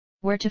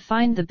Where to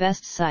find the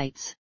best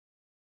sites.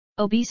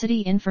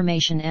 Obesity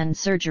information and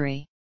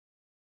surgery.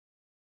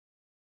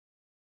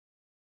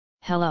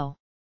 Hello.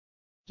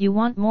 You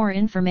want more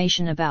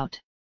information about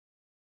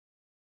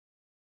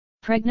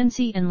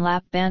pregnancy and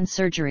lap band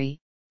surgery?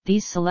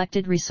 These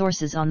selected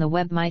resources on the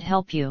web might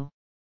help you.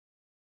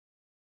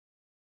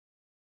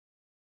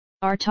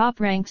 Our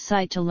top-ranked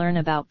site to learn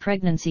about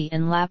pregnancy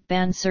and lap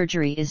band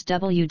surgery is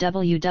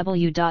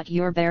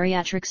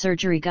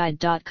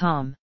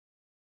www.yourbariatricsurgeryguide.com.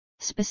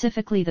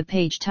 Specifically the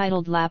page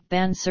titled Lap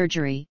Band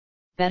Surgery,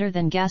 Better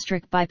Than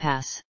Gastric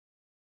Bypass.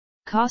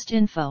 Cost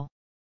info.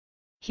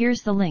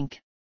 Here's the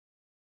link.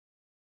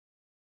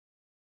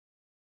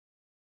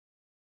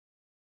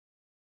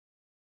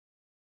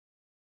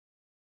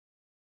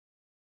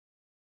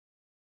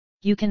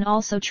 You can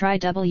also try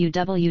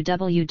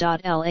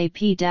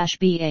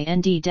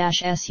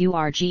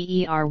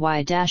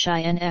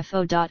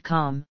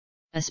www.lap-band-surgery-info.com,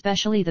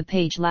 especially the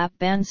page Lap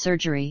Band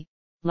Surgery,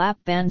 Lap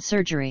Band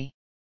Surgery.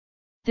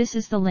 This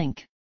is the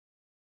link.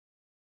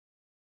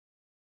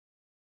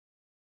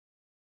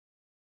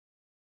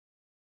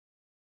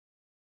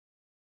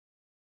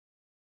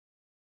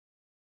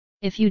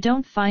 If you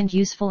don't find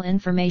useful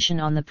information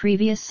on the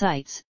previous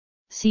sites,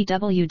 see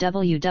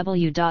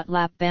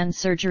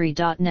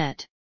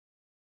www.lapbandsurgery.net.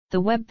 The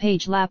web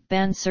page Lap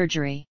Band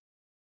Surgery.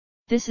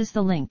 This is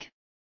the link.